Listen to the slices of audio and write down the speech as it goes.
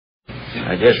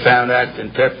I just found out the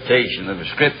interpretation of the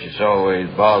scriptures always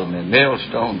bothered me.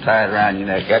 Millstone tied around your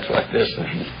neck. That's what this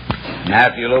thing. Now,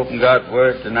 if you'll open God's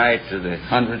Word tonight to the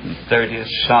 130th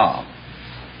Psalm.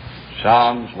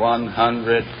 Psalms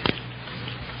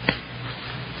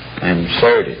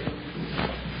 130.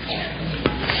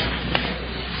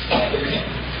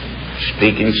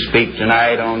 Speak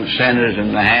tonight on sinners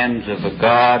in the hands of a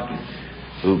God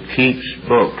who keeps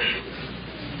books.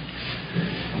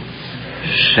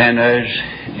 Sinners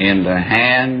in the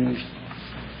hands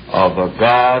of a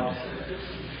God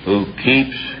who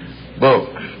keeps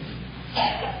books.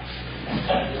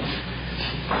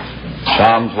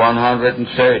 Psalms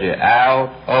 130.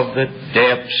 Out of the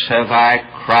depths have I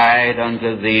cried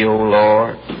unto Thee, O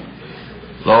Lord.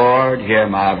 Lord, hear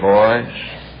my voice.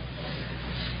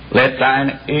 Let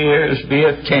Thine ears be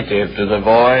attentive to the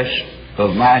voice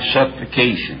of my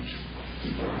supplications.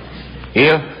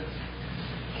 If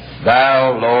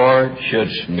Thou, Lord,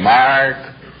 shouldst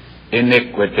mark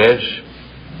iniquities,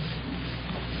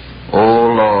 O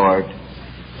Lord,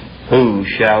 who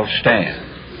shall stand?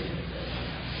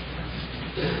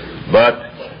 But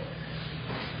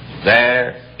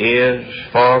there is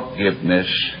forgiveness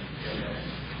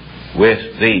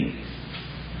with Thee,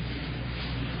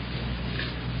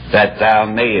 that Thou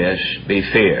mayest be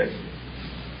feared.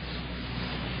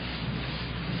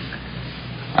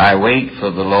 I wait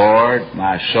for the Lord,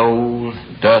 my soul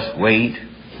doth wait,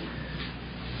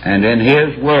 and in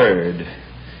His word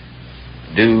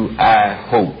do I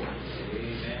hope.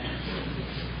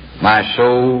 My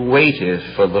soul waiteth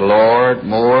for the Lord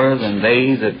more than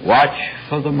they that watch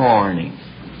for the morning.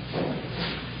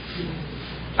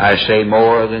 I say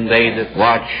more than they that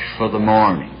watch for the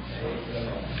morning.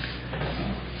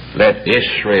 Let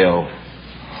Israel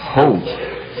hope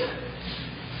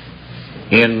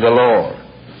in the Lord.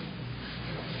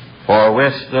 For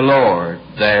with the Lord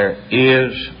there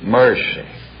is mercy,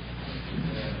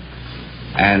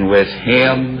 and with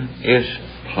Him is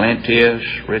plenteous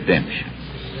redemption.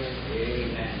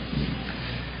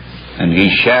 And He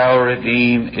shall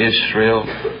redeem Israel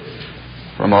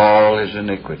from all his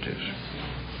iniquities.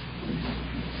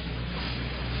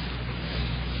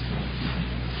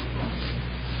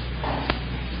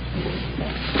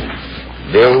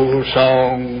 The old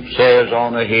song says,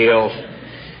 on a hill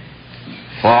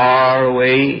far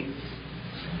away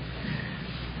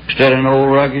stood an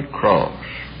old rugged cross,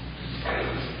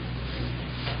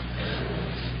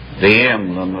 the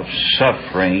emblem of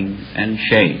suffering and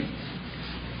shame.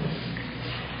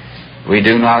 We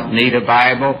do not need a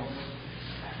Bible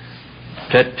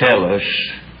to tell us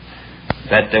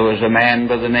that there was a man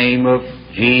by the name of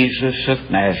Jesus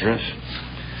of Nazareth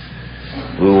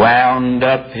who wound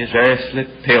up his earthly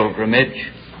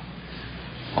pilgrimage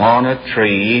on a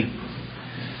tree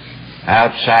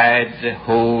outside the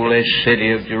holy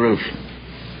city of Jerusalem.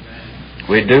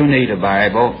 We do need a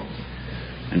Bible,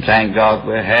 and thank God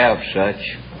we have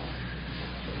such,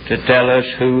 to tell us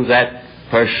who that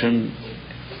person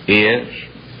is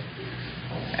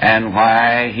and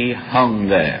why he hung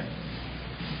there.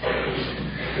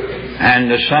 And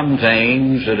there's some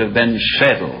things that have been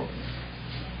settled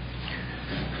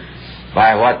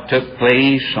by what took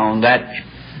place on that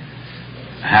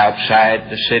outside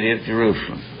the city of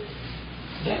Jerusalem.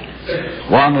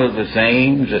 One of the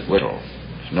things that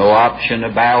there's no option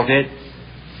about it,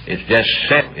 it's just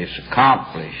set, it's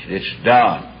accomplished, it's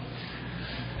done,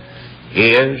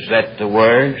 is that the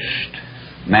worst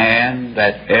man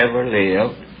that ever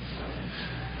lived,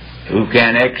 who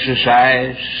can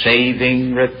exercise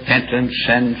saving repentance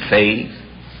and faith,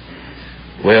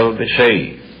 will be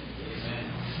saved.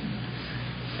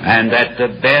 And that the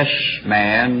best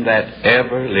man that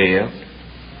ever lived,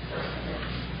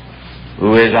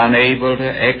 who is unable to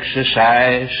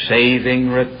exercise saving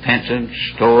repentance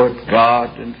toward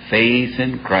God and faith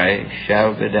in Christ,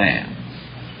 shall be damned.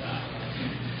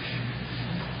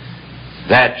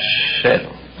 That's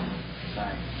settled.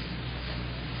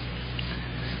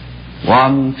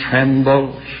 One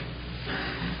trembles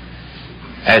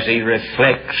as he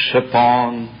reflects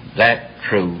upon that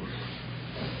truth,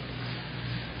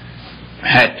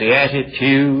 at the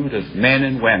attitude of men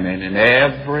and women in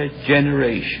every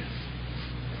generation.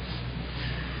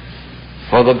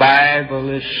 For the Bible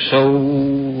is so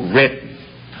written.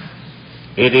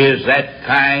 It is that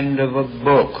kind of a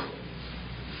book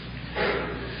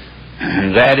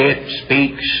that it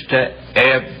speaks to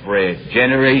every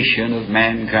generation of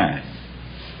mankind.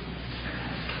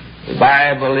 The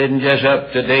Bible isn't just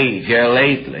up to date here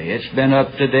lately. It's been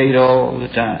up to date all the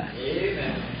time.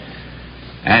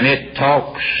 And it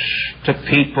talks to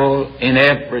people in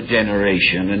every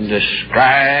generation and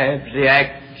describes the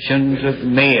actions of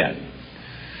men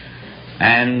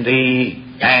and the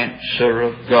answer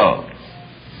of God.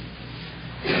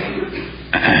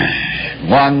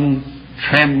 One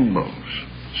trembles,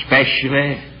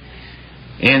 especially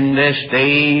in this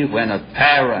day when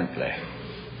apparently,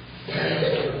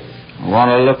 I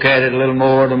want to look at it a little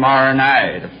more tomorrow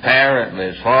night, apparently,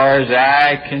 as far as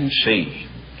I can see,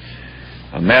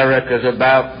 America's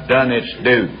about done its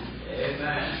due.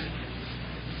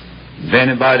 If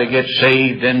anybody gets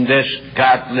saved in this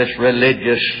godless,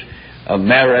 religious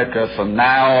America from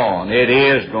now on, it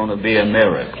is going to be a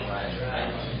miracle.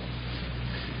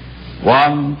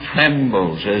 One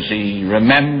trembles as he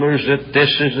remembers that this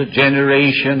is a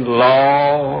generation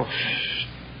lost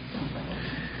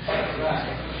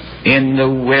in the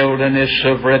wilderness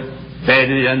of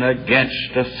rebellion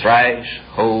against the thrice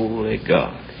holy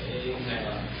God.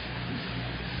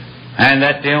 And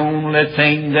that the only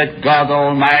thing that God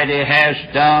Almighty has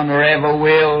done or ever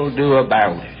will do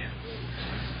about it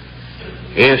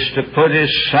is to put His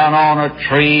Son on a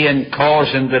tree and cause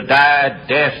Him to die a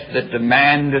death that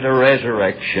demanded a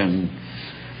resurrection,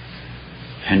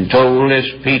 and told His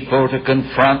people to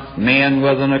confront men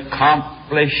with an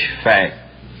accomplished fact: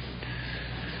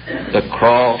 the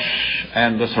cross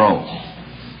and the throne.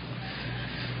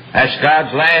 That's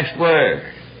God's last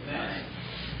word.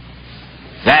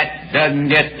 That doesn't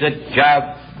get the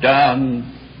job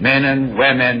done. Men and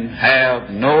women have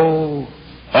no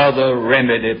other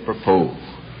remedy proposed.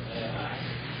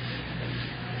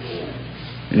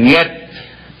 And yet,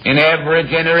 in every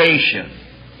generation,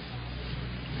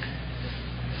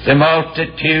 the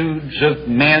multitudes of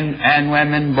men and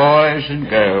women, boys and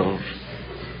girls,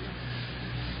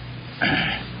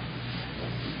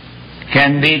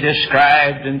 can be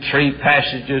described in three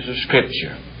passages of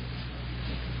Scripture.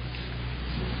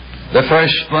 The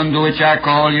first one to which I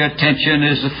call your attention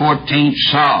is the 14th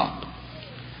Psalm.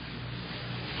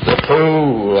 The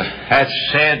fool hath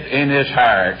said in his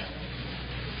heart,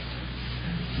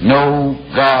 no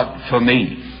God for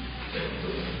me.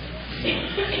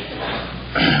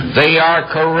 They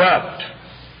are corrupt.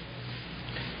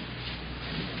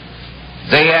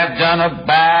 They have done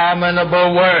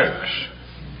abominable works.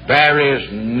 There is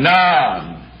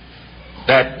none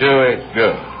that doeth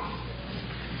good.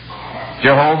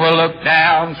 Jehovah looked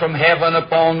down from heaven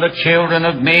upon the children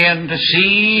of men to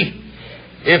see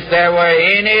if there were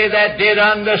any that did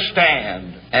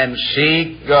understand and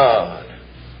seek God.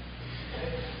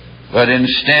 But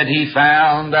instead He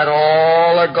found that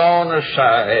all are gone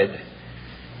aside.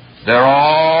 They're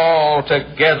all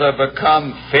together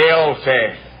become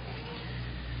filthy.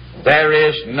 There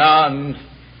is none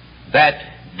that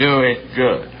doeth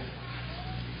good.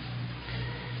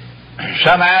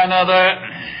 Somehow or another,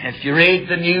 if you read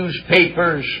the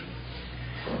newspapers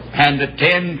and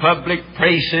attend public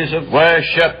places of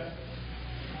worship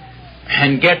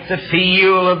and get the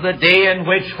feel of the day in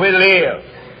which we live,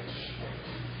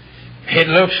 it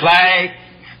looks like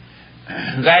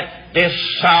that this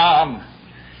psalm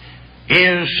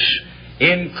is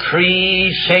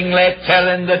increasingly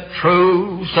telling the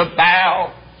truth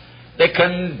about the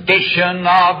condition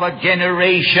of a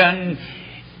generation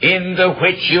into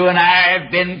which you and I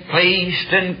have been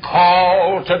placed and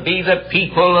called to be the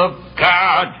people of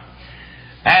God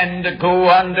and to go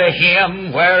unto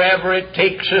Him wherever it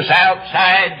takes us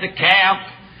outside the camp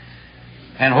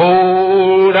and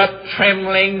hold up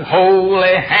trembling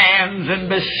holy hands and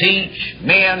beseech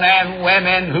men and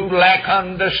women who lack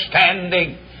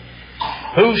understanding,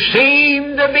 who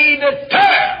seem to be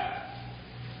determined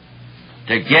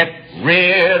to get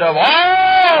rid of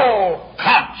all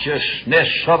consciousness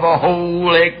of a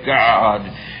holy God.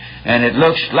 And it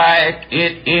looks like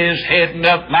it is heading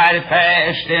up mighty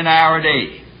fast in our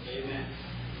day. Amen.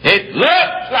 It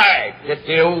looks like that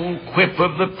the old quip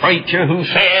of the preacher who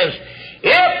says,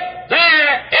 if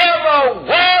there ever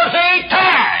was a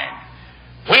time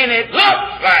when it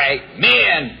looked like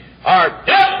men are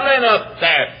doubling up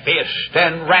their fists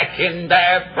and racking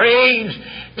their brains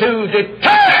to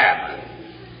determine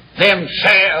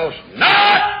themselves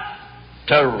not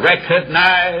to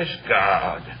recognize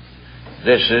God,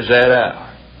 this is that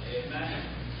hour. Amen.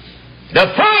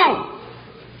 The fool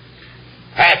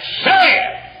hath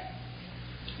said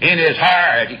in his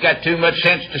heart, he got too much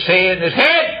sense to say in his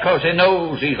head because he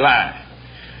knows he's lying.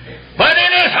 But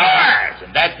in his heart,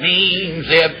 and that means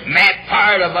the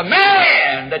part of a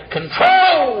man that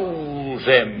controls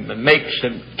him and makes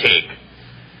him tick.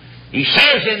 He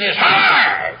says in his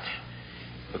heart,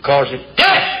 because it's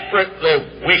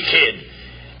desperately wicked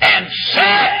and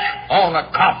set on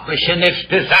accomplishing its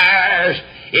desires,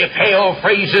 if hell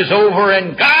freezes over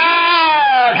and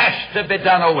God has to be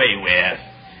done away with.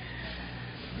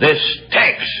 This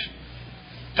text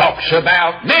talks talks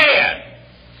about men,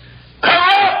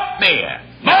 corrupt men,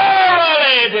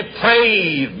 morally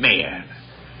depraved men,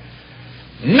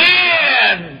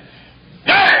 men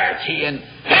dirty and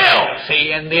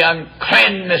filthy in the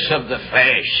uncleanness of the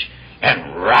flesh,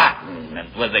 and rotten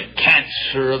with the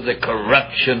cancer of the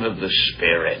corruption of the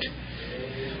spirit,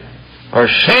 are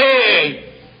saying,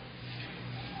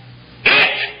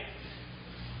 it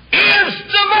is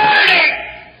the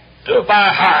verdict of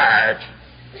my heart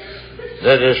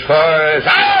that as far as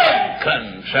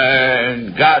I'm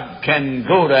concerned, God can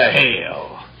go to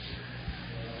hell.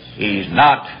 He's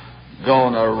not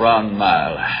going to run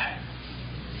my life.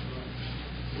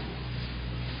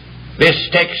 This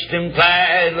text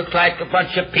implies, looks like a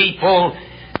bunch of people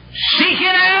seeking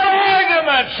out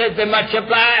arguments that they much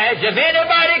oblige. If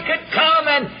anybody could come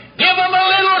and give them a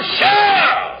little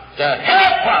shout to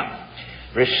help them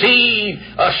receive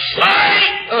a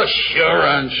slight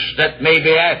assurance that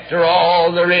maybe after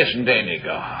all there isn't any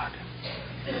God.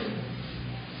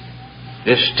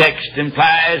 This text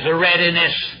implies a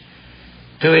readiness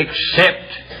to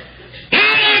accept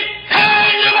any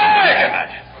kind of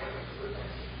argument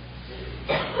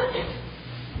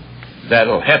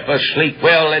that'll help us sleep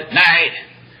well at night,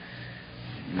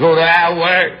 go to our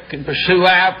work and pursue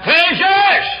our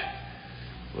pleasures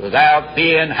without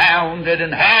being hounded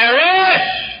and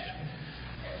harassed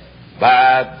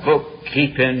by a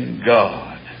bookkeeping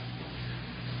God,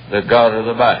 the God of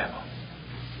the Bible.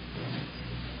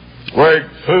 The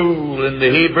word fool in the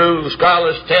Hebrew,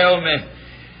 scholars tell me,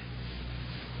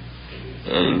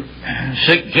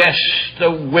 suggests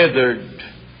a withered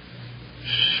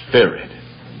spirit.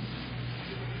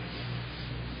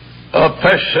 A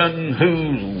person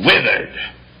who's withered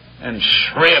and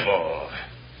shriveled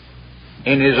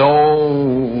in his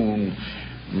own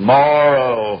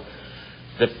moral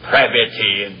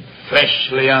depravity and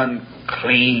fleshly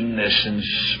uncleanness and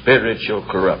spiritual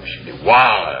corruption. He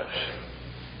was.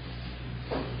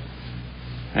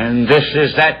 And this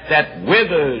is that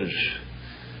withers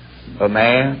a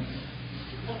man.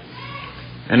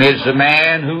 And is the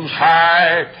man whose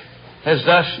heart has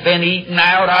thus been eaten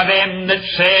out of him that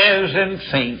says and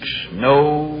thinks,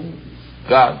 no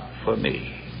God for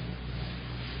me.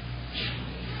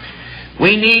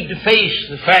 We need to face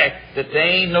the fact that there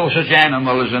ain't no such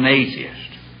animal as an atheist.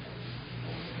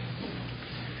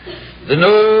 There's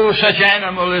no such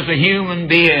animal as a human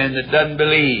being that doesn't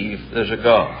believe there's a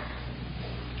God.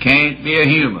 Can't be a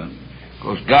human,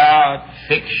 because God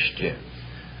fixed you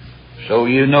so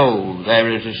you know there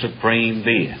is a supreme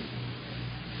being.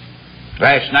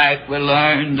 Last night we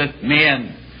learned that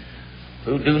men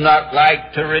who do not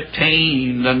like to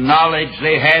retain the knowledge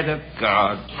they had of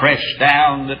God press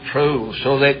down the truth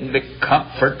so they can be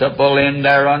comfortable in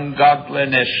their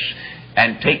ungodliness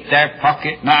and take their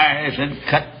pocket knives and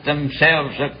cut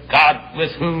themselves a God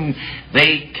with whom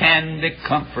they can be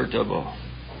comfortable.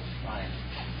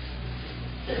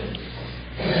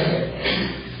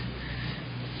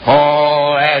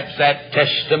 Paul adds that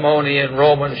testimony in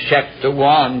Romans chapter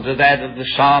 1 to that of the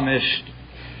psalmist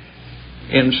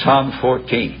in Psalm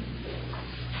 14.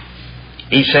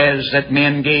 He says that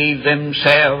men gave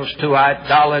themselves to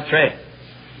idolatry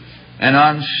and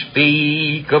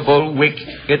unspeakable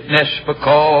wickedness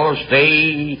because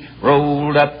they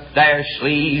rolled up their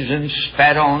sleeves and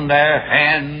spat on their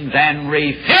hands and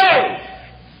refused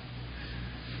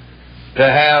to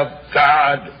have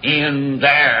God in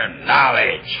their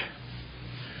knowledge,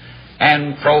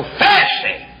 and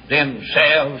professing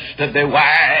themselves to be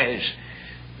wise,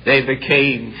 they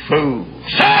became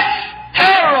fools. Such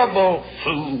terrible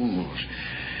fools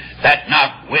that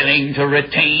not willing to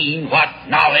retain what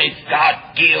knowledge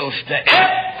God gives to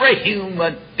every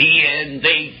human being,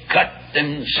 they cut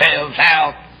themselves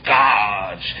out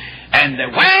gods. And they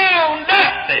wound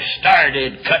up, they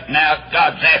started cutting out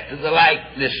gods after the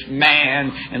likeness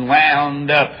man, and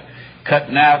wound up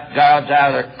cutting out gods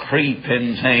out of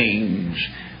creeping things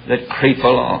that creep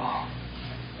along.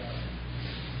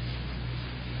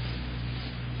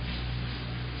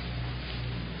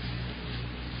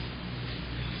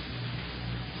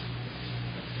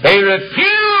 They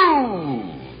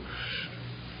refuse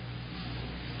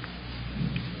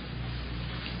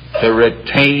to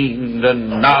retain the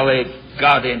knowledge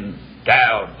God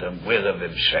endowed them with of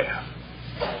Himself.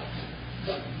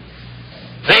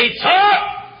 They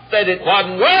thought that it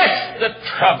wasn't worth the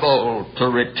trouble to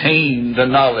retain the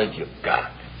knowledge of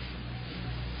God.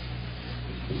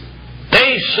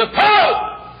 They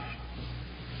supposed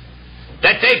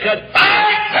that they could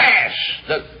bypass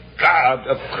the God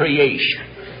of creation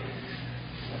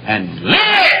and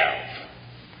live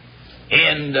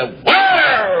in the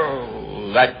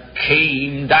world that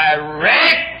came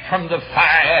direct from the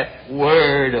fiat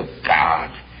Word of God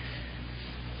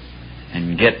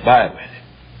and get by with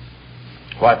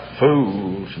it. What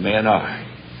fools men are.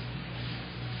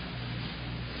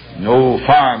 An old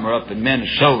farmer up in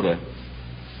Minnesota,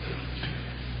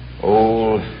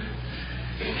 old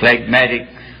phlegmatic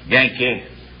Yankee,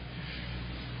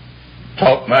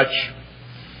 taught much.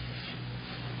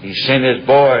 He sent his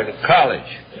boy to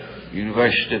college,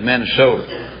 University of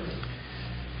Minnesota.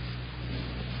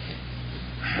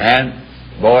 And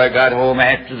the boy got home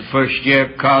after the first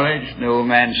year of college, and the old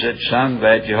man said, "Son,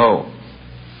 glad you're home."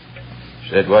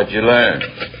 Said, "What'd you learn?"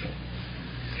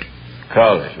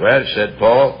 College. "Well," said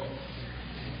Paul,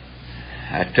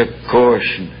 "I took a course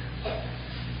in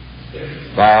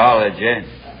biology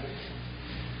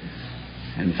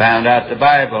and found out the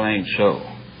Bible ain't so."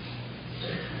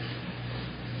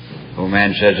 The old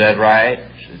man says, "That right?"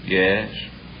 Said, "Yes."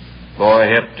 Boy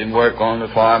helped him work on the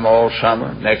farm all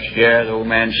summer. Next year, the old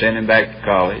man sent him back to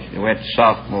college. He went to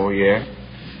sophomore year.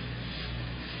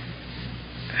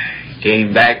 He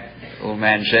came back. The old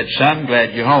man said, "Son,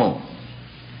 glad you're home."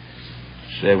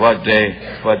 Said, what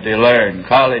they learn in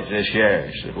college this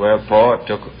year?" He said, "Well, Paul, I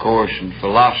took a course in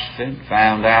philosophy and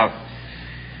found out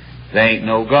there ain't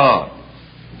no God."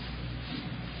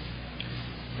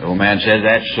 The old man said,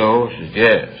 "That's so?" He said,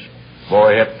 "Yes."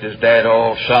 Boy helped his dad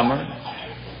all summer.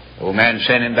 The old man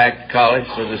sent him back to college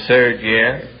for the third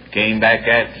year. Came back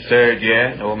after the third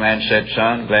year. The old man said,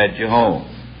 "Son, glad you're home."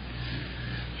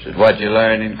 He said, "What'd you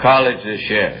learn in college this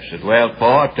year?" He said, "Well,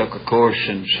 Paul, I took a course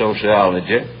in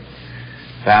sociology.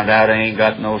 Found out I ain't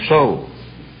got no soul."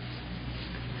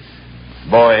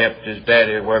 The boy helped his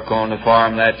daddy work on the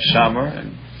farm that summer,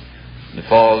 and in the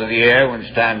fall of the year, when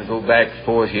it's time to go back the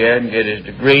fourth year and get his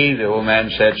degree, the old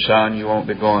man said, "Son, you won't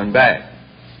be going back.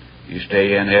 You stay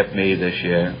here and help me this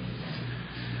year."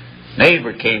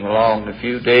 Neighbor came along in a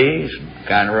few days and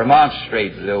kind of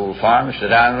remonstrated with the old farmer.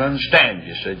 Said, "I don't understand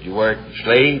you." Said, "You worked and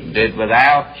slaved and did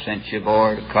without, sent your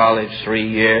boy to college 3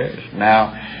 years.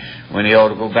 Now, when he ought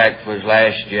to go back for his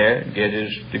last year and get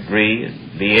his degree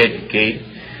and be educated,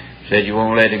 said you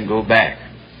won't let him go back."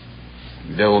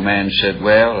 The old man said,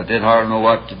 "Well, I didn't hardly know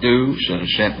what to do, so I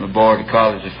sent my boy to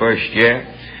college the first year.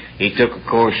 He took a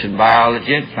course in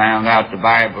biology and found out the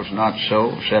Bible's not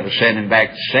so, so I sent him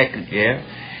back the second year.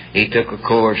 He took a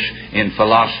course in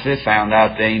philosophy, found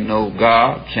out there ain't no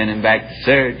God, sent him back the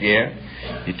third year.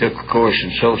 He took a course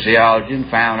in sociology and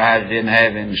found out it didn't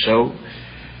have any soul.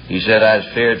 He said, I was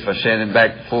feared if I sent him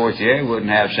back the fourth year, he wouldn't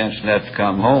have sense enough to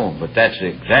come home." But that's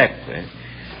exactly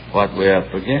what we're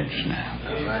up against now.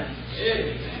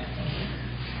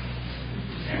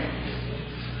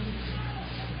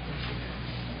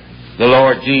 The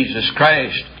Lord Jesus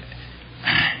Christ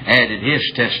added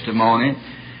His testimony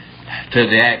to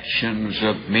the actions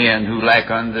of men who lack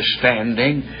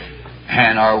understanding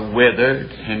and are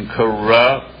withered and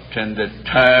corrupt and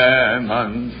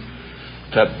determined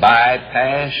to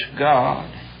bypass God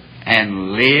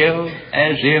and live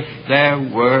as if there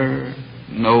were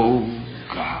no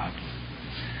God.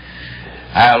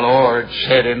 Our Lord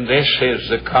said, "And this is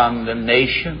the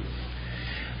condemnation,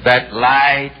 that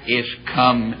light is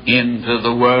come into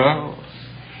the world,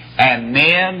 and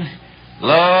men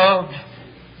loved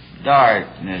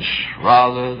darkness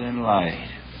rather than light,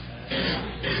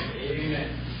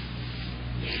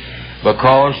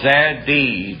 because their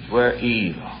deeds were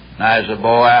evil." Now, as a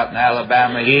boy out in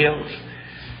Alabama hills,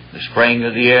 the spring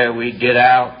of the year, we'd get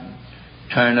out and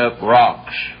turn up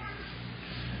rocks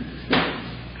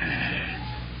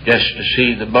just to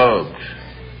see the bugs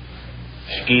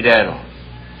skedaddle.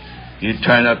 You'd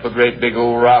turn up a great big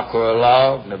old rock or a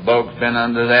log, and the bug's been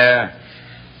under there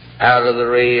out of the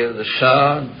ray of the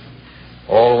sun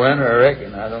all winter, I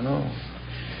reckon, I don't know.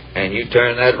 And you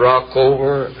turn that rock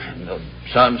over, and the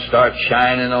sun starts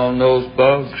shining on those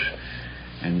bugs,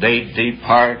 and they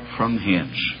depart from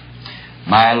hence.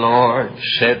 My Lord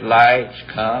said, "Light's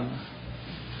come,"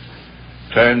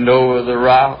 turned over the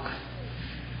rock,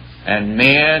 and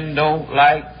men don't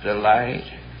like the light.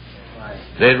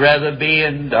 They'd rather be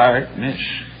in darkness.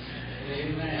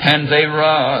 And they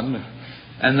run.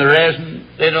 And the reason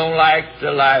they don't like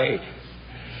the light,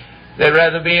 they'd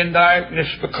rather be in darkness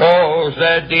because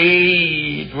their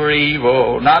deeds were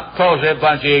evil. Not because they're a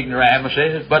bunch of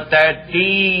ignoramuses, but their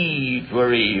deeds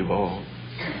were evil.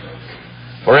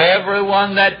 For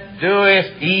everyone that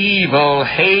doeth evil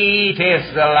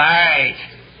hateth the light,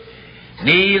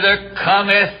 neither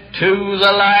cometh to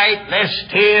the light,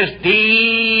 lest his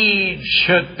deeds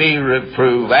should be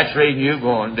reproved. That's the reason you're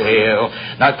going to hell.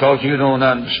 Not because you don't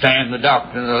understand the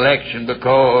doctrine of election,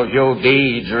 because your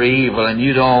deeds are evil and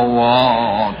you don't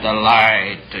want the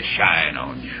light to shine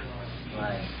on you.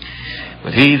 Right.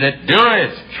 But he that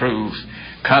doeth truth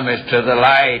cometh to the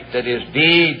light, that his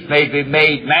deeds may be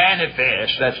made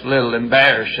manifest. That's a little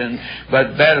embarrassing,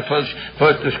 but better for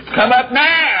it to come up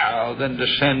now than to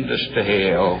send us to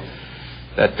hell,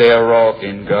 that they are wrought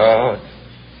in God.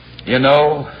 You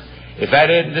know, if that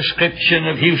isn't the description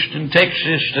of Houston,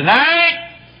 Texas tonight,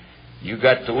 you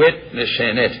got the witness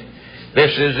in it.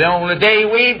 This is the only day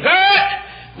we've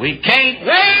got. We can't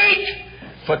wait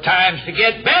for times to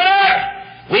get better.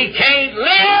 We can't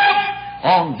live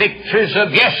on victories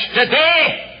of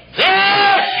yesterday. This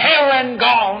hell and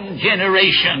gone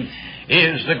generation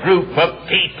is the group of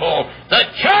people the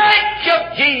Church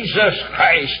of Jesus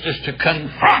Christ is to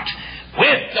confront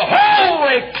with the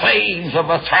holy claims of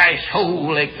a thrice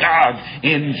holy God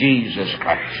in Jesus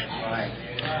Christ.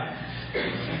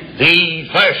 These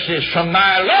verses from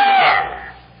my Lord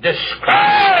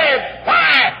describe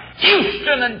why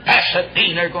Houston and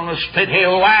Pasadena are going to split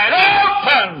hell wide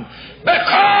open,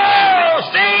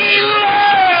 because they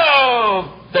love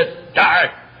the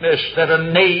darkness that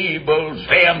enables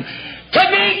them to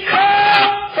be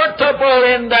comfortable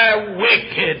in their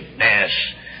wickedness,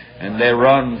 and they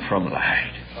run from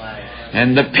light.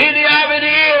 And the pity of it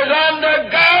is, under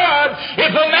God,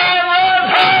 if a man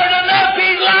runs hard enough,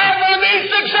 he's liable to be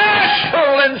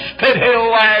successful and split hell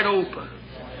wide open.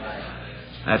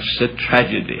 That's the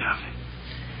tragedy of it.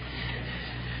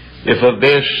 If a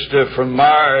visitor from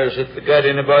Mars, if they got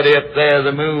anybody up there,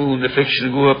 the moon, they're fixing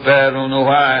to go up there, I don't know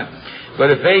why.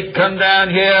 But if they'd come down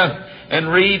here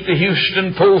and read the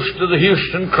Houston Post or the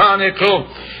Houston Chronicle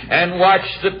and watch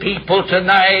the people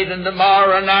tonight and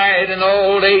tomorrow night and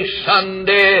all day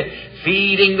Sunday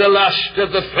feeding the lust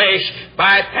of the flesh,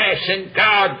 bypassing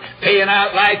God, paying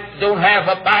out like they don't have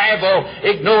a Bible,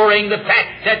 ignoring the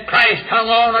fact that Christ hung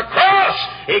on a cross,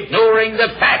 ignoring the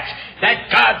fact that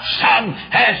God's Son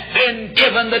has been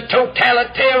given the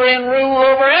totalitarian rule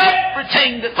over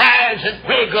everything that rises and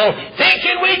wriggles,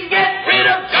 thinking we can get rid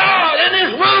of God and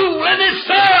His rule and His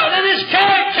Son and His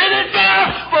church and His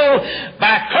gospel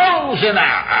by closing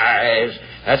our eyes.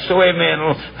 That's the way men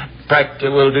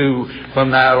will do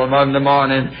from now on Monday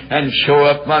morning, and show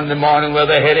up Monday morning with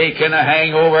a headache and a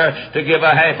hangover to give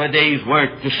a half a day's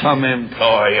work to some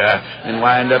employer, and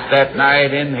wind up that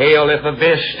night in hell. If a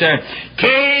visitor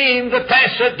came to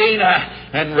Pasadena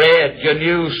and read your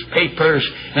newspapers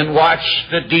and watched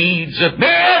the deeds of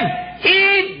men,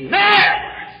 he'd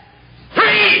never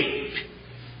breathe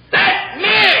that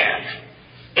men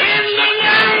in the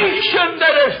nation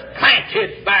that is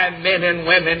planted by men and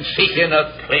women seeking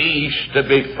a place to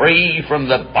be free from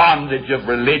the bondage of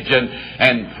religion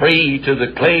and free to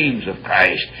the claims of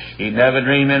Christ. He never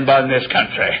dreaming about in this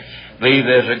country believe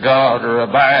there's a God or a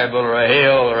Bible or a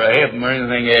hell or a heaven or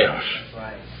anything else.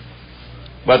 Right.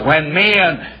 But when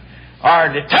men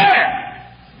are determined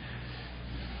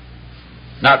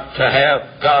not to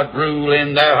have God rule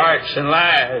in their hearts and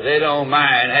lives, they don't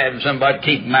mind having somebody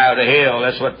keep them out of hell.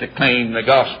 That's what they claim the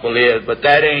gospel is. But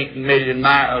that ain't a million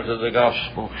miles of the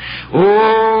gospel.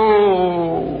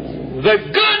 Oh, the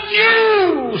good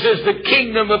news is the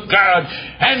kingdom of God.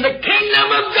 And the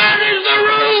kingdom of God is the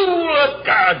rule of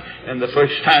God. And the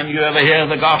first time you ever hear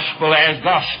the gospel as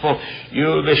gospel,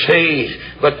 you'll be saved.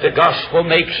 But the gospel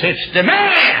makes its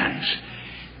demands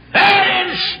that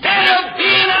instead of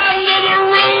being under the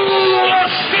rule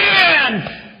of sin,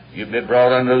 you'll be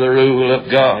brought under the rule of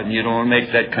God, and you don't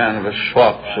make that kind of a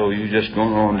swap, so you're just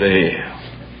going on to hell.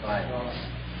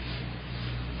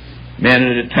 Men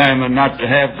are determined not to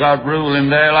have God rule in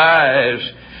their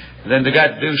lives, then they got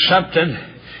to do something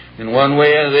in one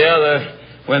way or the other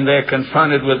when they're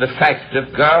confronted with the fact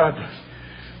of God.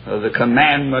 The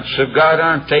commandments of God,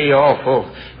 aren't they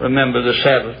awful? Remember the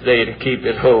Sabbath day to keep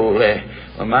it holy.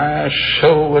 Well, my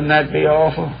soul, wouldn't that be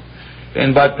awful?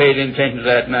 Anybody paid attention to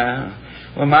that now?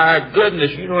 Well, my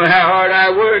goodness, you know how hard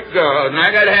I work, God, and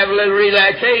I got to have a little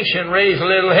relaxation, raise a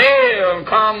little hell, and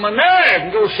calm my nerve,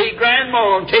 and go see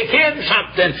Grandma and take in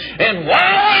something, and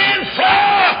whine and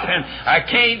flop, and I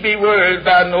can't be worried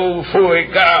about an old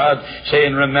fooey God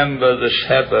saying, remember the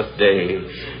Sabbath day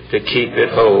to keep it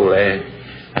holy.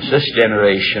 That's this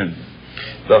generation.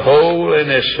 The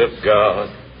holiness of God.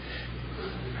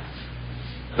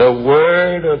 The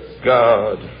Word of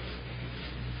God.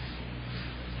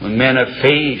 When men are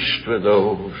faced with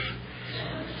those,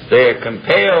 they're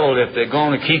compelled, if they're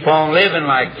going to keep on living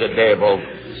like the devil,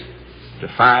 to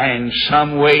find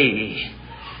some way,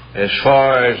 as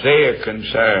far as they're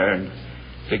concerned,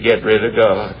 to get rid of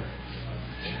God.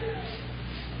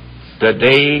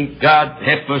 Today, God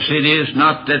help us, it is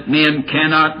not that men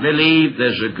cannot believe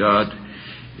there's a God.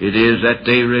 It is that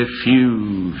they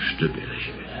refuse to believe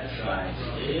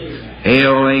it.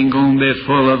 Hell ain't going to be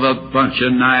full of a bunch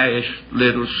of nice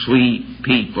little sweet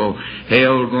people.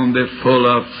 Hell going to be full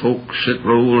of folks that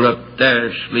roll up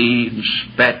their sleeves and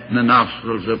spat in the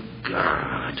nostrils of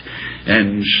God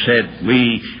and said,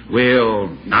 we will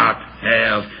not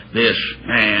have this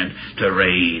man to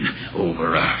reign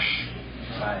over us.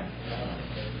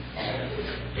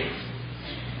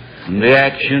 And the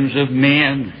actions of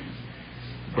men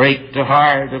break the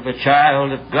heart of a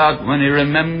child of God when he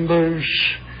remembers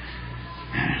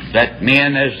that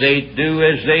men, as they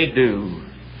do,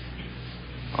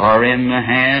 are in the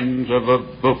hands of a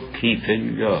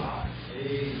bookkeeping God.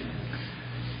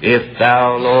 If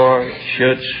thou, Lord,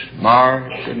 shouldst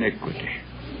mark iniquity,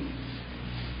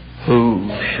 who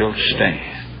shall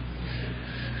stand?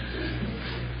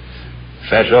 If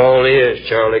that's all it is,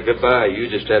 Charlie, goodbye. You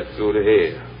just have to go to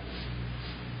hell.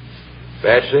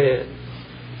 That's it.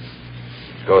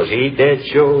 Because he dead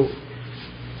sure.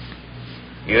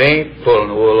 You ain't pulling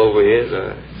the wool over his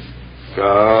eyes.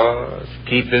 God's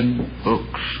keeping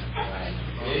books.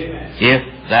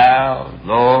 If thou,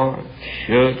 Lord,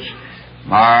 shouldst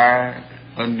mark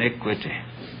iniquity.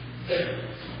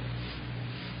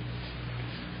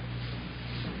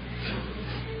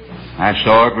 I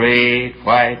saw a great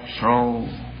white throne,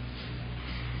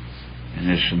 and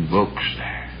there's some books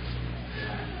there.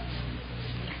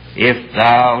 If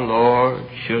thou, Lord,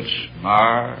 shouldst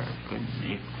mark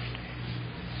iniquity,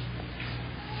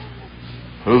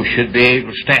 who should be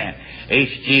able to stand?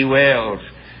 H.G. Wells,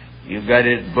 you've got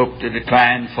his book, The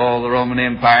Decline and Fall of the Roman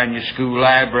Empire, in your school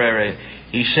library.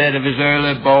 He said of his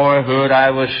early boyhood,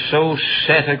 I was so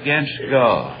set against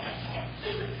God.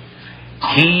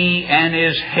 He and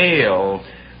his hell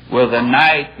were the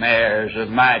nightmares of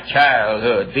my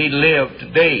childhood. If he lived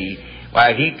today,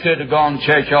 why, he could have gone to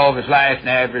church all of his life, and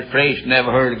the average priest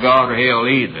never heard of God or hell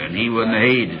either, and he wouldn't have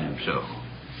hated him so.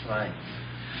 Right.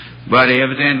 But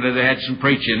evidently they had some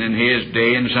preaching in his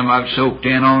day, and some of it soaked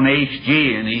in on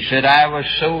H.G., and he said, I was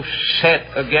so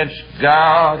set against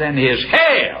God and his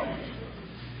hell.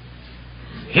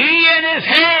 He and his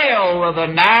hell were the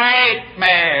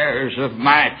nightmares of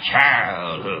my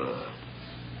childhood.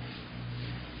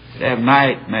 They have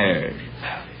nightmares.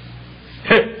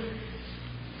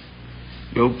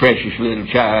 Your precious little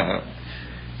child.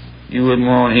 You wouldn't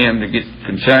want him to get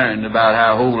concerned about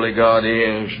how holy God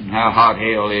is and how hot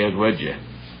hell is, would you?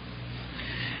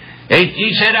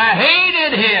 H.G. said, I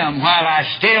hated him while I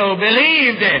still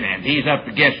believed in him. He's up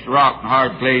against a rock and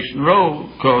hard place and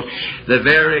road, because the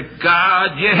very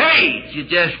God you hate, you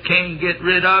just can't get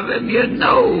rid of him. You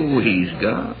know he's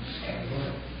God.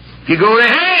 If you go to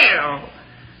hell,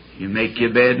 you make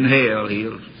your bed in hell.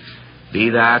 He'll be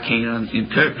thou. I can't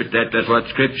interpret that. That's what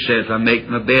Scripture says. I make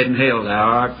my bed in hell. Thou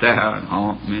art thou, and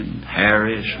haunt me and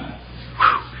harass me.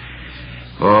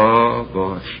 Oh,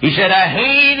 boy. He said, I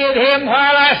hated him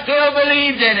while I still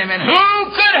believed in him. And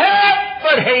who could help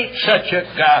but hate such a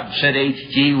God, said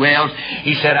H.G. Wells.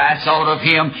 He said, I thought of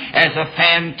him as a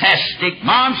fantastic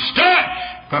monster,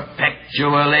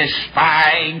 perpetually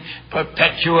spying,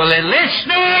 perpetually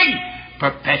listening,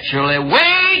 perpetually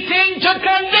waiting to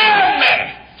condemn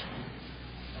me.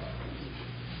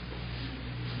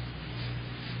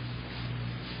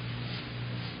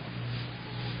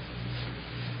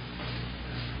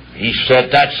 He said,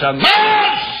 that's a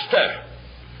monster.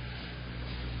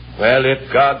 Well,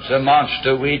 if God's a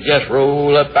monster, we just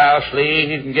roll up our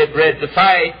sleeves and get ready to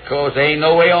fight, because there ain't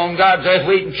no way on God's earth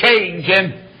we can change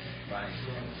him.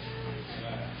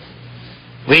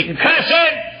 We can curse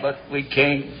him, but we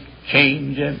can't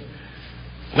change him.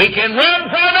 We can run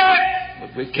from it,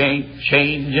 but we can't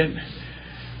change him.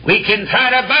 We can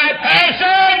try to bypass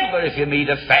him, but if you meet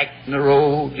a fact in the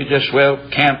road, you just well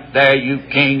camp there. You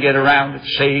can't get around it,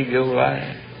 save your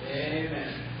life.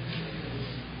 Amen.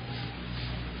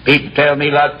 People tell me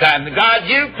a lot of times, the God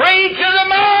you preach is a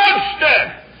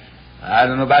monster. I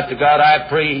don't know about the God I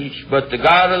preach, but the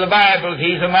God of the Bible,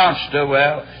 he's a monster.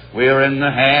 Well, we're in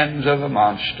the hands of a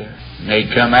monster. And they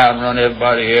come out and run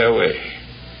everybody here away.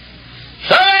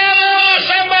 So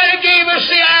somebody gave us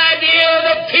the idea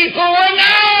that people were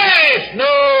nice.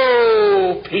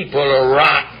 No, people are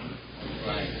rotten.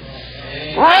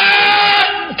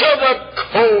 Rotten to the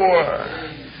core.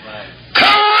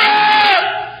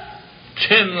 Corrupt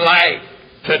like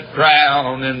to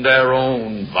drown in their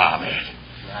own vomit.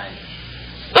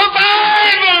 The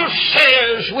Bible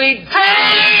says we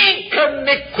drink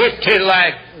iniquity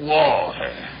like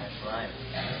water.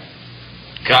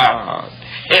 God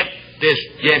help this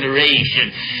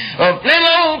generation of little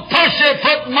old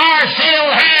pussyfoot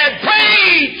Marcel-haired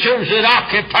preachers that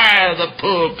occupy the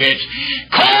pulpits,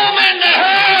 combing the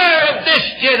hair of this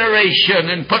generation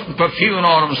and putting perfume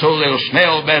on them so they'll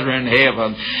smell better in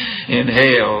heaven, in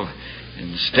hell,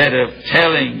 instead of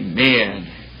telling men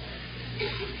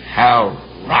how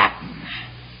rotten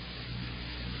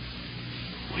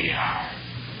we are.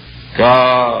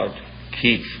 God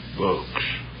keeps books.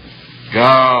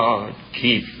 God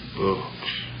keeps books.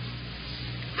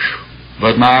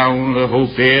 But my only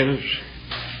hope is,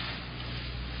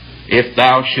 if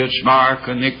thou shouldst mark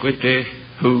iniquity,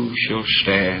 who shall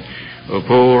stand? Well,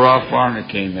 poor Rolfe Barnard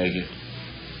can't make it.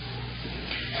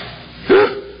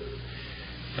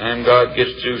 And God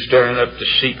gets through stirring up the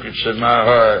secrets of my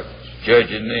heart,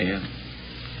 judging them.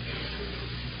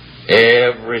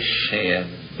 Every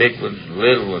sin, big ones,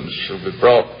 little ones, shall be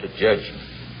brought to judgment.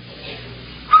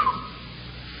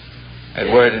 That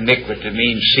word iniquity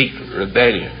means secret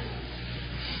rebellion.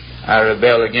 I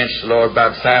rebel against the Lord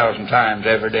about 1,000 times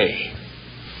every day.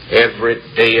 Every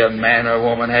day a man or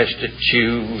woman has to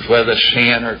choose whether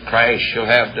sin or Christ shall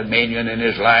have dominion in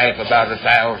his life about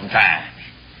 1,000 times.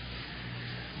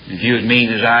 If you're as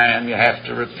mean as I am, you have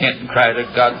to repent and cry to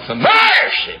God for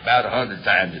mercy about 100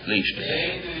 times at least a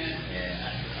day.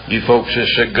 You folks are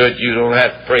so good you don't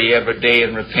have to pray every day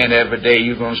and repent every day.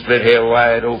 You're going to split hell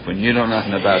wide open. You know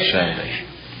nothing about salvation.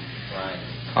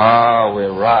 Ah,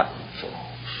 we're rotten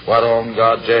folks. What on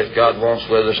God says God wants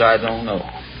with us, I don't know.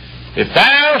 If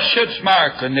thou shouldst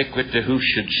mark iniquity, who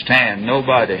should stand?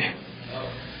 Nobody.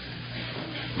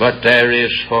 But there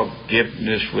is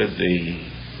forgiveness with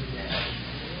thee,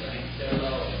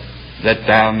 that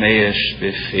thou mayest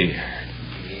be feared.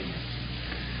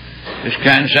 This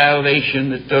kind of salvation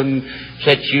that doesn't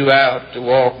set you out to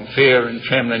walk in fear and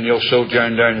trembling, your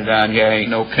sojourn down here ain't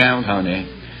no count, honey.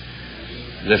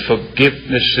 The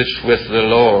forgiveness that's with the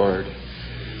Lord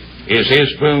is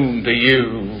His boon to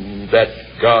you, that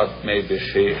God may be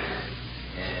feared.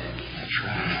 That's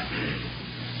right.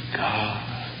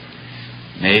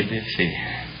 God may be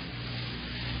feared.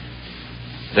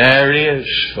 There is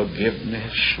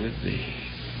forgiveness with thee.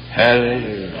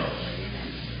 Hallelujah.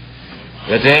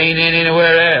 But there ain't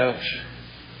anywhere else.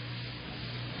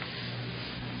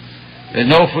 There's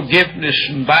no forgiveness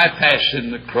in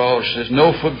bypassing the cross. There's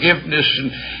no forgiveness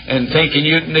in thinking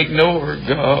you can ignore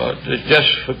God. There's just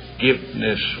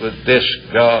forgiveness with this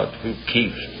God who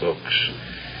keeps books.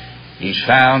 He's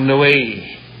found a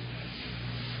way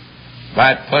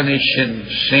by punishing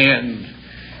sin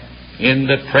in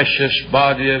the precious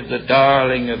body of the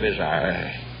darling of His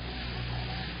eye.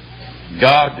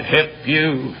 God help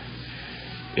you.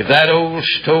 If that old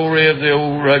story of the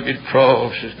old rugged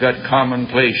cross has got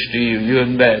commonplace to you, you're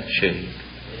in bad shape.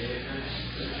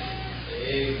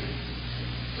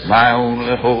 My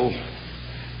only hope,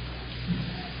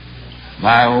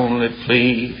 my only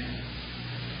plea,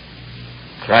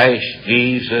 Christ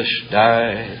Jesus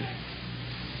died,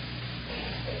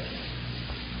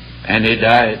 and He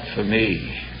died for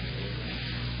me.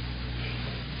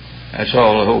 That's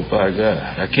all the hope I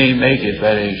got. I can't make it if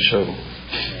that ain't so.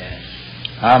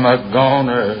 I'm a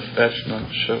goner if that's not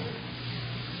so.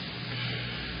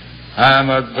 I'm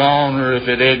a goner if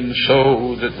it isn't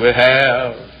so that we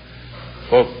have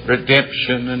for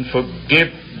redemption and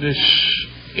forgiveness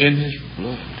in His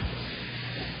blood.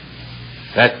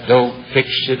 That don't fix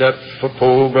it up for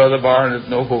poor Brother Barnard,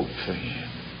 no hope for him.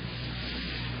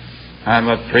 I'm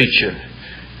a preacher,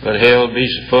 but hell will be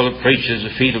so full of preachers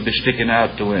the feet will be sticking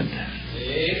out the window.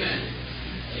 Amen.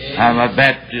 I'm a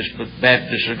Baptist, but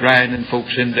Baptists are grinding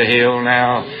folks into hell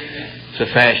now so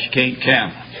fast you can't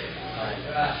count.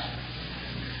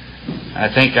 I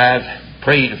think I've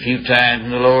prayed a few times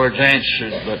and the Lord's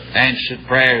answered, but answered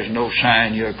prayer is no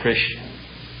sign you're a Christian.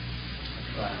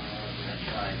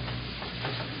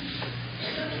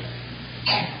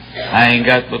 I ain't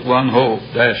got but one hope,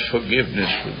 that's forgiveness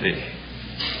for thee.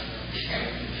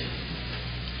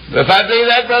 If I believe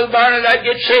that, Brother Barnard, I'd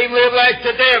get saved, live like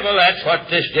the devil. That's what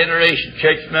this generation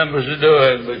church members are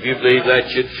doing. But if you believe that,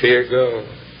 you'd fear God.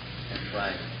 That's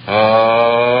right.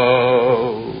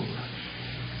 Oh,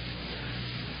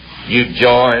 you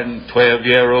join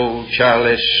 12-year-old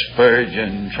Charlie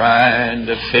Spurgeon trying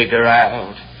to figure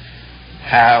out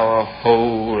how a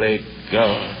holy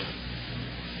God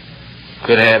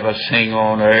could have a thing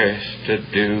on earth to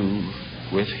do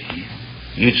with Him.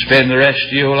 You'd spend the rest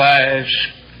of your lives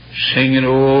singing,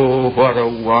 oh, what a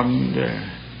wonder.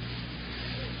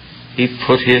 He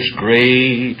put His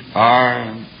great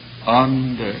arm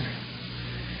under,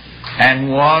 and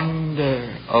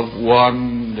wonder of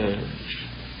wonders,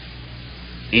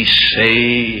 He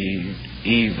saved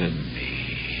even me.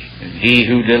 And he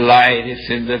who delighteth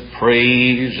in the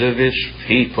praise of his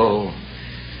people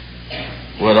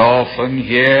would often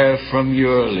hear from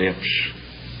your lips,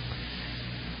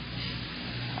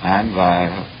 I'm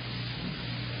vile,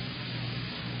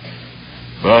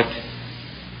 but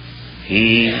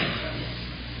he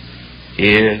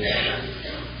is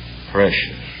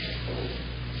precious.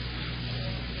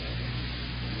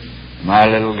 My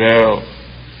little girl,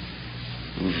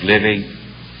 who's living,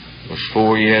 was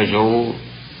 4 years old.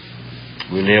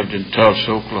 We lived in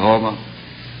Tulsa, Oklahoma.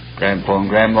 Grandpa and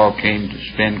Grandma came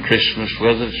to spend Christmas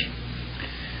with us.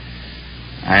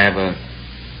 I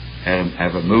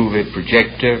have a movie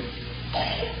projector,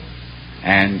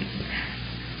 and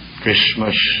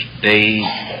Christmas Day,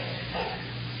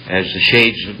 as the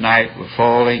shades of night were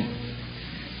falling,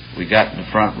 we got in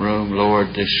the front room,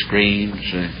 lowered the screens,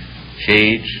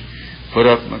 shades, put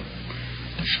up the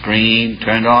screen,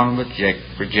 turned on the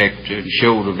projector, and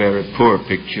showed a very poor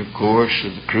picture, of course,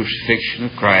 of the crucifixion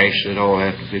of Christ. It all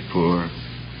had to be poor.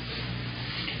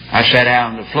 I sat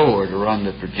down on the floor to run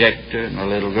the projector, and a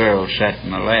little girl sat in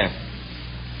my lap.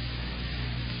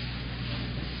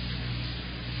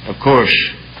 Of course,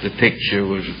 the picture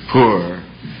was a poor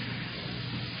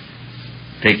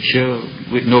picture.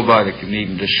 Nobody can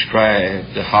even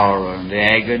describe the horror and the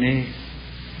agony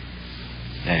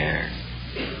there.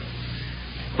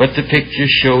 But the picture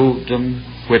showed them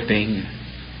whipping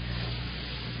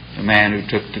the man who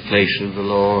took the place of the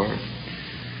Lord.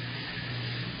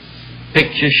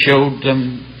 Picture showed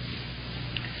them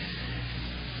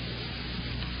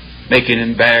making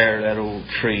him bear that old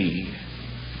tree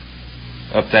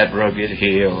up that rugged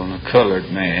hill, and a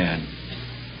colored man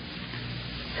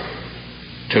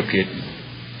took it,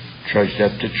 trudged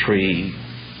up the tree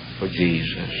for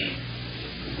Jesus.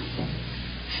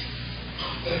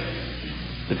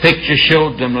 The picture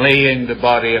showed them laying the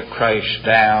body of Christ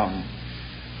down,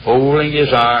 folding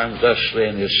his arms thusly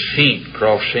and his feet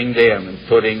crossing them, and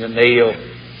putting a nail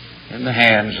in the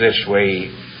hands this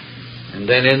way, and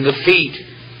then in the feet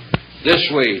this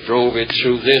way, drove it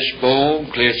through this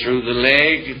bone, clear through the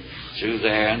leg, through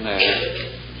there and there.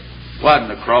 It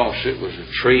wasn't a cross, it was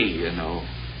a tree, you know.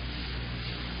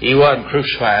 He wasn't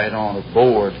crucified on a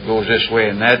board that goes this way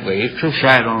and that way. He was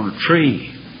crucified on a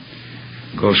tree.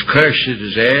 Because cursed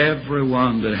is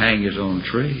everyone that hangeth on a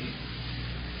tree.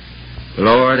 The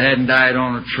Lord hadn't died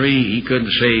on a tree, he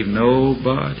couldn't save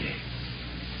nobody.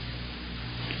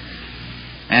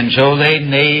 And so they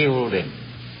nailed him.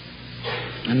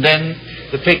 And then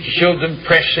the picture showed them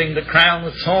pressing the crown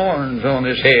of thorns on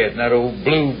his head, and that old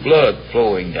blue blood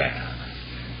flowing down.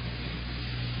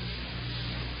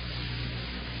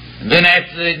 And then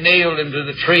after they nailed him to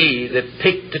the tree, they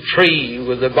picked the tree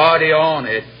with the body on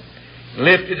it,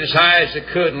 lifted as high as they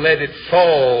could and let it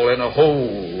fall in a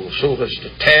hole so as to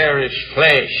tear his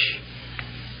flesh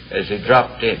as they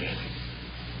dropped in it.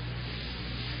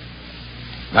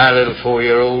 My little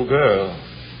 4-year-old girl,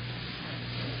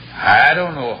 I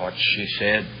don't know what she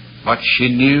said, what she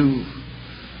knew,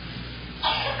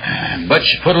 but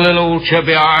she put a little old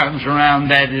chubby arms around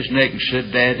Daddy's neck and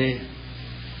said, Daddy,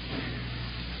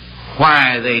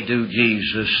 why they do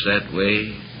Jesus that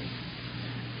way?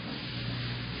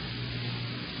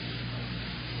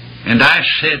 And I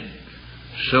said,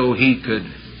 so he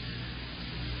could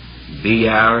be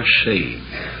our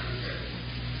Savior.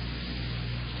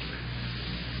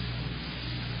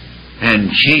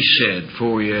 And she said,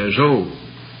 4 years old,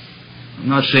 I'm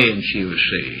not saying she was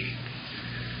saved,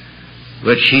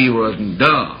 but she wasn't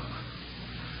dumb.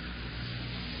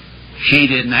 She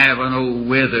didn't have an old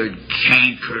withered,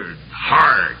 cankered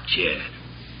heart yet.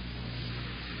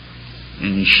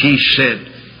 And she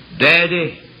said,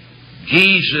 Daddy,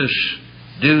 Jesus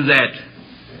do that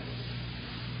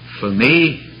for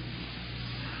me?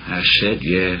 I said,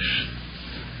 yes.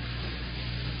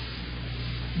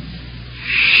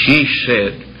 She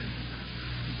said,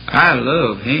 I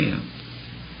love him.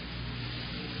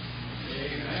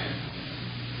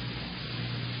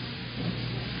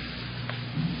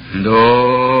 And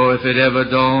oh, if it ever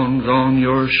dawns on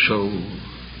your soul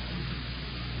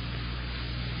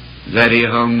that he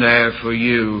hung there for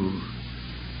you,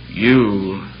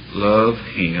 you'll love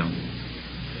him.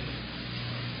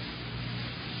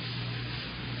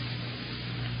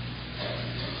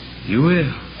 You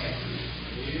will.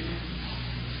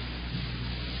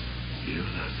 You'll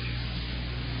love him.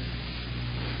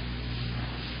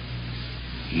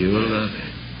 You'll love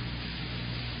him.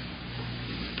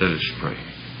 Let us pray.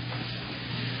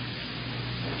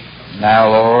 Now,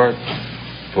 Lord,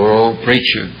 poor old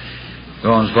preacher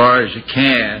Going as far as you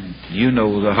can. You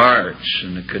know the hearts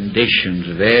and the conditions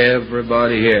of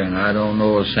everybody here, and I don't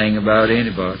know a thing about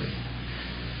anybody.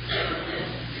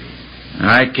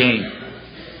 I can't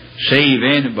save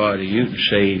anybody. You can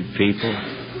save people.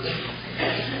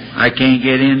 I can't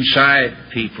get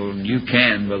inside people, and you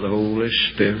can by the Holy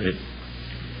Spirit.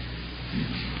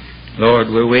 Lord,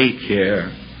 we wait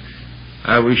here.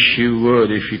 I wish you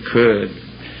would, if you could,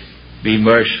 be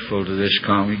merciful to this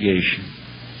congregation.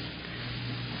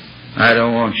 I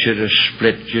don't want you to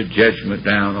split your judgment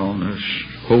down on us.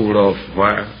 Hold off a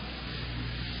while.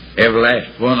 Every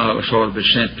last one of us ought to be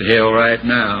sent to hell right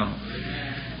now.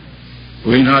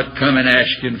 We're not coming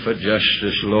asking for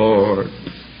justice, Lord.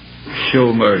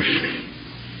 Show mercy.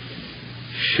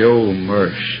 Show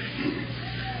mercy.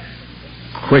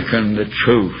 Quicken the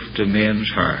truth to men's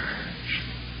hearts.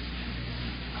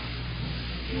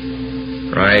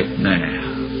 Right now.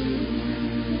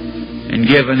 And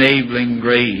give enabling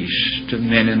grace to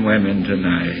men and women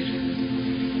tonight.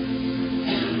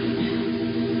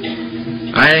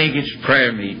 I think it's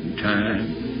prayer meeting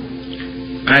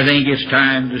time. I think it's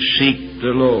time to seek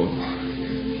the Lord.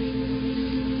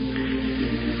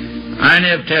 I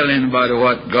never tell anybody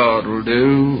what God will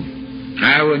do.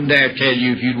 I wouldn't dare tell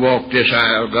you if you'd walk this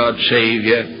aisle, God save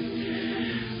you.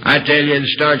 I tell you to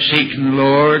start seeking the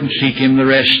Lord and seek Him the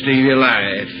rest of your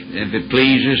life. If it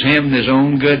pleases Him in His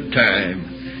own good time,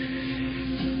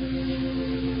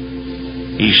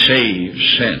 He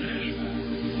saves sinners.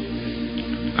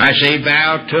 I say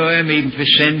bow to Him even if He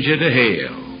sends you to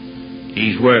hell.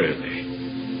 He's worthy.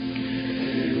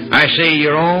 I say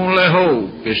your only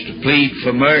hope is to plead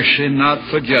for mercy and not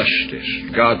for justice.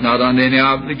 God's not under any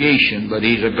obligation, but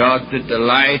He's a God that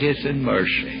delighteth in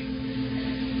mercy.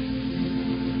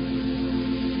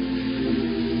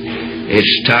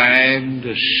 It's time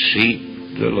to seek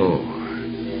the Lord.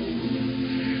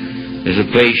 There's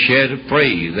a place here to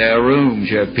pray. There are rooms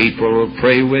here people will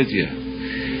pray with you.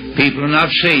 People are not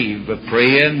saved by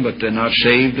praying, but they're not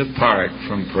saved apart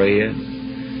from praying.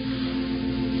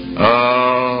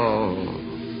 Oh,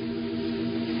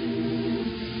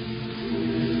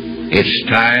 it's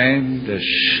time to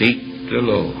seek the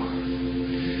Lord.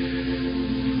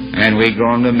 And we're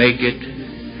going to make it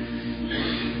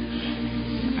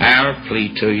our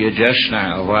plea to you just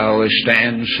now while we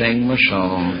stand and sing the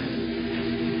song.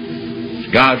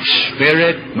 God's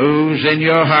Spirit moves in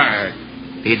your heart.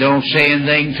 He don't say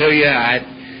anything to you. I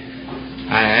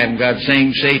haven't got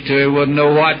things to say to you. Wouldn't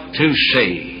know what to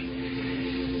say.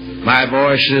 My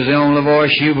voice is the only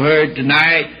voice you've heard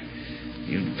tonight.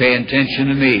 You pay attention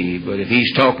to me. But if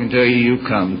He's talking to you, you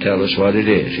come. Tell us what it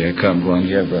is. Here comes one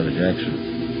here, Brother Jackson.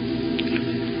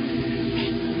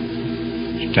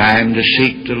 It's time to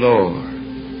seek the Lord.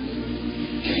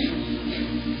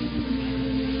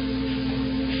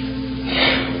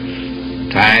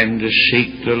 Time to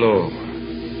seek the Lord.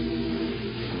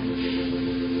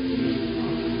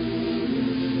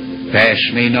 Pass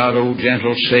me not, O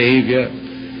gentle Savior.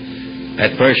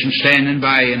 That person standing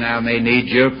by you now may need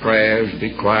your prayers. Be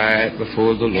quiet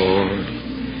before the Lord.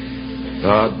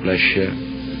 God bless you.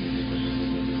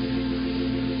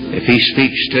 If He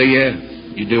speaks to you,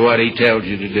 you do what He tells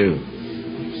you to do.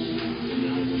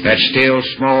 That still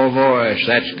small voice,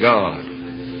 that's God.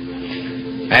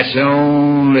 That's the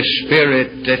only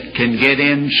Spirit that can get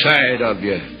inside of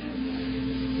you.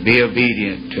 Be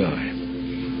obedient to Him.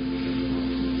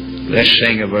 Let's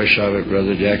sing a verse of it,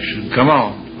 Brother Jackson. Come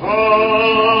on.